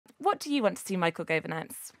what do you want to see Michael Gove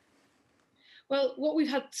announce? Well, what we've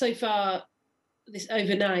had so far this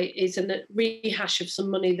overnight is a rehash of some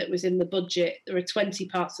money that was in the budget. There are 20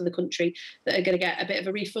 parts of the country that are going to get a bit of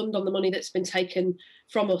a refund on the money that's been taken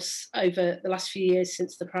from us over the last few years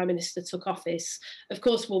since the Prime Minister took office. Of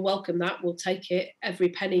course, we'll welcome that. We'll take it. Every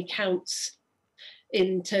penny counts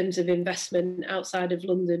in terms of investment outside of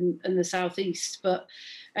London and the South East. But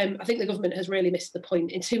I think the government has really missed the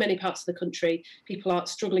point. In too many parts of the country, people are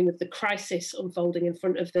struggling with the crisis unfolding in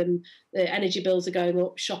front of them. The energy bills are going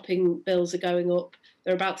up, shopping bills are going up.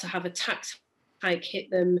 They're about to have a tax hike hit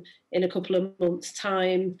them in a couple of months'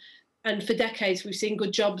 time. And for decades, we've seen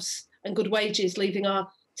good jobs and good wages leaving our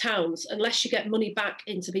towns. Unless you get money back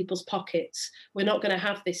into people's pockets, we're not going to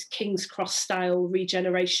have this King's Cross style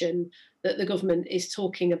regeneration that the government is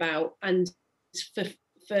talking about. And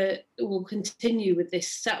we'll continue with this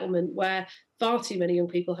settlement where far too many young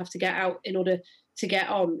people have to get out in order to get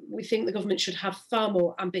on. We think the government should have far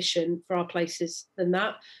more ambition for our places than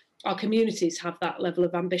that. Our communities have that level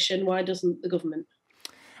of ambition. Why doesn't the government?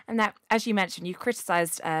 And now, as you mentioned, you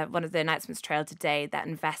criticised one of the announcements trailed today, that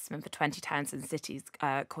investment for 20 towns and cities,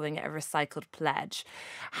 calling it a recycled pledge.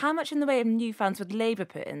 How much in the way of new funds would Labour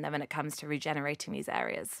put in there when it comes to regenerating these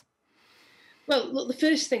areas? Well, look, the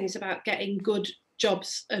first thing is about getting good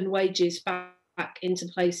jobs and wages back into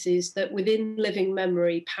places that within living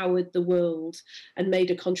memory powered the world and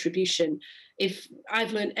made a contribution. If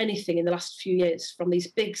I've learned anything in the last few years from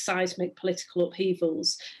these big seismic political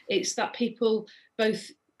upheavals, it's that people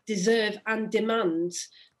both deserve and demand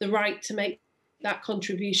the right to make that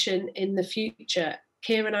contribution in the future.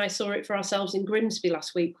 Keir and I saw it for ourselves in Grimsby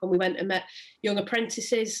last week when we went and met young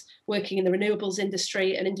apprentices working in the renewables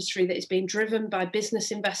industry, an industry that is being driven by business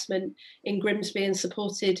investment in Grimsby and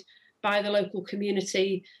supported by the local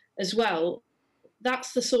community as well.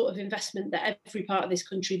 That's the sort of investment that every part of this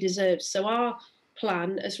country deserves. So our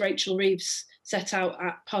plan, as Rachel Reeves set out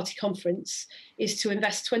at Party Conference, is to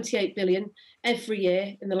invest 28 billion every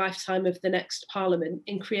year in the lifetime of the next Parliament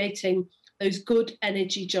in creating those good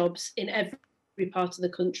energy jobs in every part of the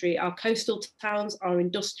country, our coastal towns, our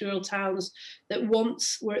industrial towns that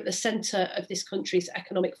once were at the centre of this country's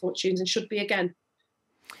economic fortunes and should be again.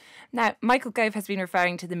 Now, Michael Gove has been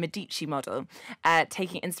referring to the Medici model,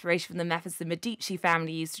 taking inspiration from the methods the Medici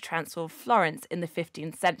family used to transform Florence in the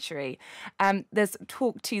 15th century. There's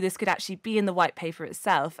talk too this could actually be in the white paper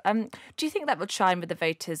itself. Do you think that will chime with the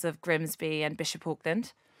voters of Grimsby and Bishop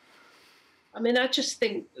Auckland? I mean, I just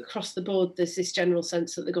think across the board, there's this general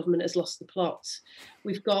sense that the government has lost the plot.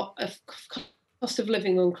 We've got a cost of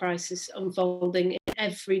living crisis unfolding in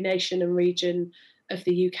every nation and region of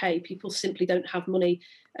the UK. People simply don't have money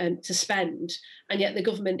to spend. And yet the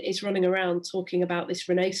government is running around talking about this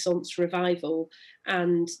Renaissance revival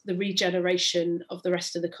and the regeneration of the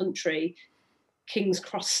rest of the country. King's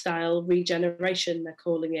Cross style regeneration, they're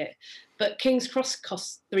calling it. But King's Cross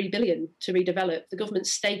costs $3 billion to redevelop. The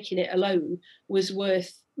government's stake in it alone was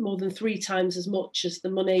worth more than 3 times as much as the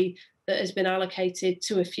money that has been allocated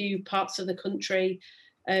to a few parts of the country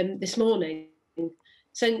this morning.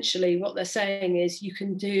 Essentially, what they're saying is you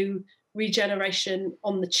can do regeneration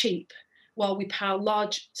on the cheap while we pile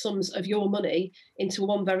large sums of your money into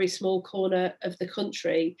one very small corner of the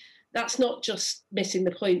country. That's not just missing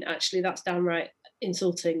the point, actually, that's downright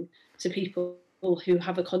insulting to people who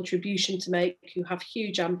have a contribution to make, who have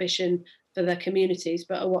huge ambition for their communities,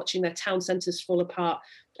 but are watching their town centres fall apart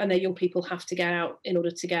and their young people have to get out in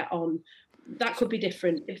order to get on. That could be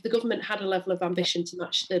different. If the government had a level of ambition to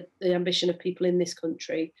match the ambition of people in this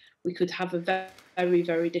country, we could have a very,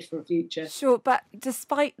 very different future. Sure, but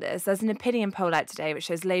despite this, there's an opinion poll out today which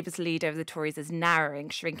shows Labour's lead over the Tories is narrowing,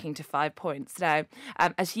 shrinking to 5 points. Now,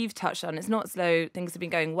 as you've touched on, it's not as though things have been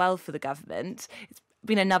going well for the government. It's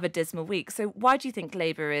been another dismal week. So why do you think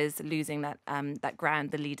Labour is losing that ground,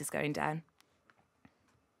 the lead is going down?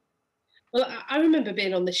 Well, I remember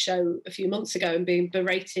being on this show a few months ago and being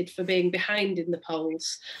berated for being behind in the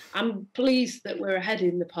polls. I'm pleased that we're ahead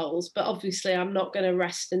in the polls, but obviously I'm not going to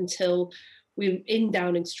rest until we're in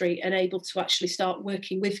Downing Street and able to actually start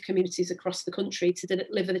working with communities across the country to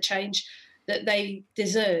deliver the change that they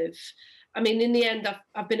deserve. I mean, in the end,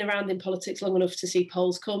 I've been around in politics long enough to see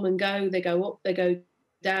polls come and go. They go up, they go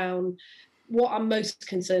down. What I'm most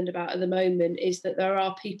concerned about at the moment is that there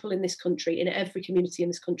are people in this country, in every community in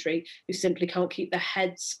this country, who simply can't keep their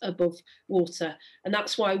heads above water. And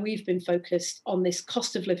that's why we've been focused on this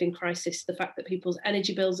cost of living crisis, the fact that people's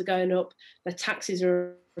energy bills are going up, their taxes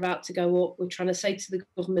are about to go up. We're trying to say to the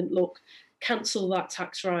government, look, cancel that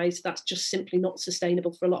tax rise. That's just simply not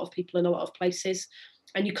sustainable for a lot of people in a lot of places.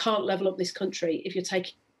 And you can't level up this country if you're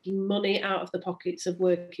taking money out of the pockets of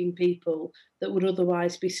working people that would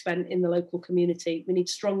otherwise be spent in the local community. We need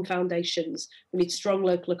strong foundations, we need strong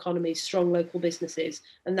local economies, strong local businesses,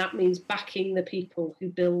 and that means backing the people who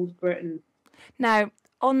build Britain. Now,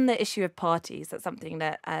 on the issue of parties, that's something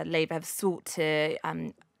that Labour have sought to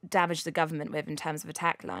damage the government with in terms of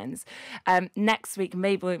attack lines. Next week,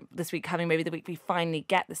 maybe this week coming, maybe the week we finally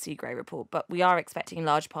get the Seagrave report, but we are expecting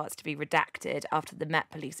large parts to be redacted after the Met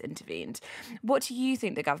Police intervened. What do you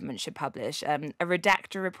think the government should publish? A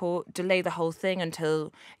redactor report, delay the whole thing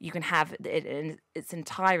until you can have it in its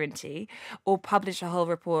entirety, or publish a whole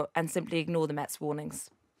report and simply ignore the Met's warnings?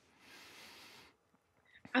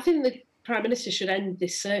 I think the Prime Minister should end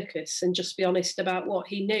this circus and just be honest about what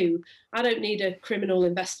he knew. I don't need a criminal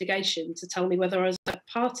investigation to tell me whether I was at a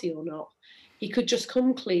party or not. He could just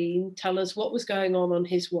come clean, tell us what was going on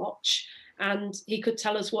his watch, and he could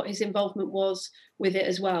tell us what his involvement was with it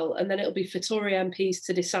as well. And then it'll be for Tory MPs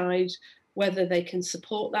to decide whether they can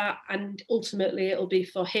support that. And ultimately, it'll be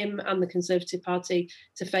for him and the Conservative Party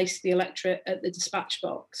to face the electorate at the dispatch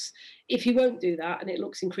box. If he won't do that, and it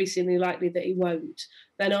looks increasingly likely that he won't,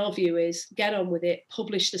 then our view is get on with it,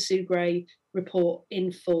 publish the Sue Gray report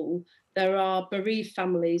in full. There are bereaved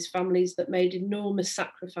families, families that made enormous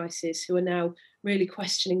sacrifices, who are now really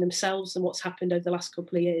questioning themselves and what's happened over the last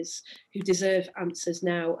couple of years, who deserve answers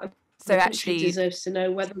now. And so actually deserves to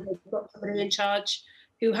know whether they've got somebody in charge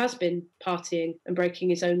who has been partying and breaking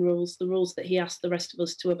his own rules, the rules that he asked the rest of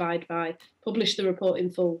us to abide by. Publish the report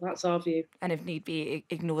in full. That's our view. And if need be,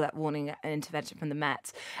 ignore that warning and intervention from the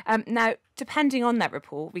Met. Now, depending on that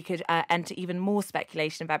report, we could enter even more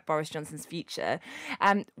speculation about Boris Johnson's future.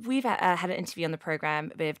 We've had an interview on the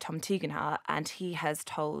programme with Tom Tugendhat, and he has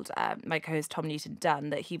told my co-host Tom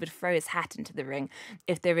Newton-Dunn that he would throw his hat into the ring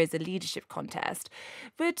if there is a leadership contest.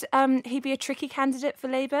 Would he be a tricky candidate for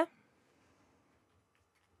Labour?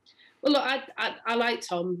 Well, look, I like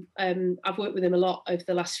Tom. I've worked with him a lot over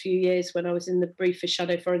the last few years when I was in the brief as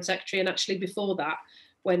Shadow Foreign Secretary, and actually before that,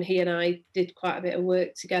 when he and I did quite a bit of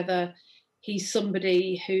work together. He's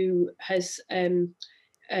somebody who has,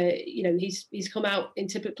 he's come out in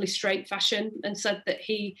typically straight fashion and said that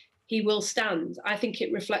he will stand. I think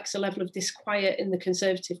it reflects a level of disquiet in the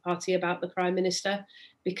Conservative Party about the Prime Minister,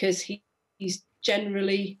 because he's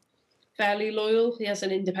generally fairly loyal. He has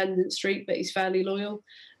an independent streak, but he's fairly loyal.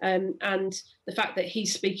 And the fact that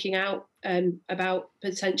he's speaking out about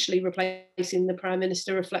potentially replacing the Prime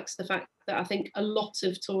Minister reflects the fact that I think a lot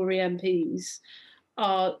of Tory MPs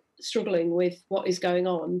are struggling with what is going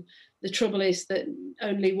on. The trouble is that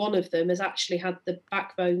only one of them has actually had the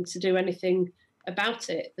backbone to do anything about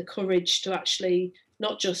it, the courage to actually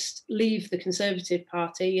not just leave the Conservative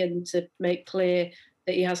Party and to make clear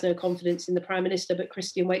that he has no confidence in the Prime Minister, but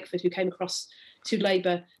Christian Wakeford, who came across to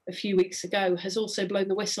Labour a few weeks ago, has also blown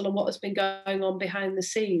the whistle on what has been going on behind the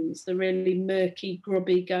scenes, the really murky,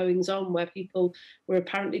 grubby goings-on where people were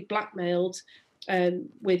apparently blackmailed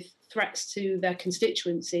with threats to their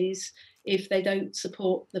constituencies if they don't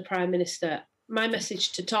support the Prime Minister. My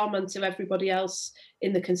message to Tom and to everybody else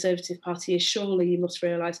in the Conservative Party is surely you must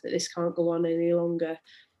realise that this can't go on any longer.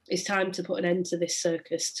 It's time to put an end to this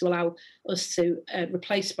circus, to allow us to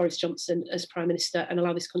replace Boris Johnson as Prime Minister and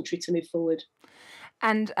allow this country to move forward.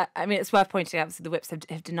 And it's worth pointing out, obviously, the Whips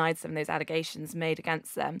have denied some of those allegations made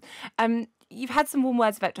against them. You've had some warm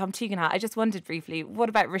words about Tom Tugendhat. I just wondered briefly, what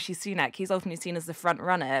about Rishi Sunak? He's often seen as the front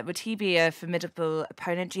runner. Would he be a formidable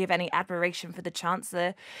opponent? Do you have any admiration for the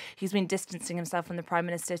Chancellor? He's been distancing himself from the Prime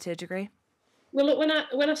Minister to a degree. Well, look,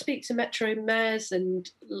 when I speak to Metro mayors and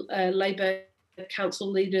Labour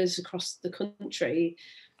council leaders across the country,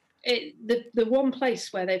 the one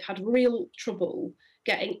place where they've had real trouble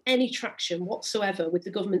getting any traction whatsoever with the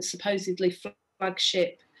government's supposedly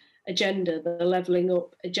flagship agenda, the levelling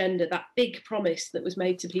up agenda, that big promise that was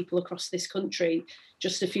made to people across this country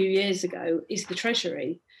just a few years ago, is the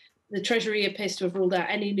Treasury. The Treasury appears to have ruled out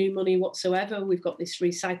any new money whatsoever. We've got this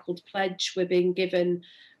recycled pledge. We're being given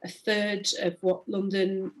a third of what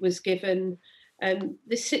London was given.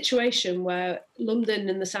 This situation where London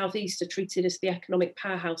and the South East are treated as the economic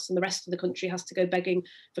powerhouse and the rest of the country has to go begging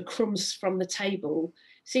for crumbs from the table,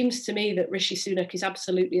 seems to me that Rishi Sunak is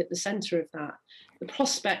absolutely at the centre of that. The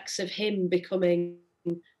prospects of him becoming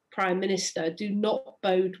Prime Minister do not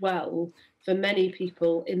bode well for many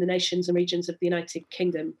people in the nations and regions of the United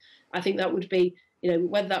Kingdom. I think that would be,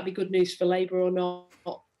 whether that be good news for Labour or not,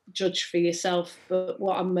 judge for yourself. But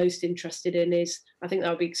what I'm most interested in is, I think that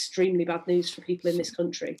would be extremely bad news for people in this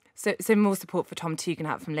country. So more support for Tom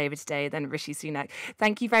Tugendhat from Labour today than Rishi Sunak.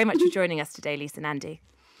 Thank you very much for joining us today, Lisa Nandy.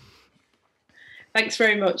 Thanks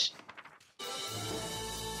very much.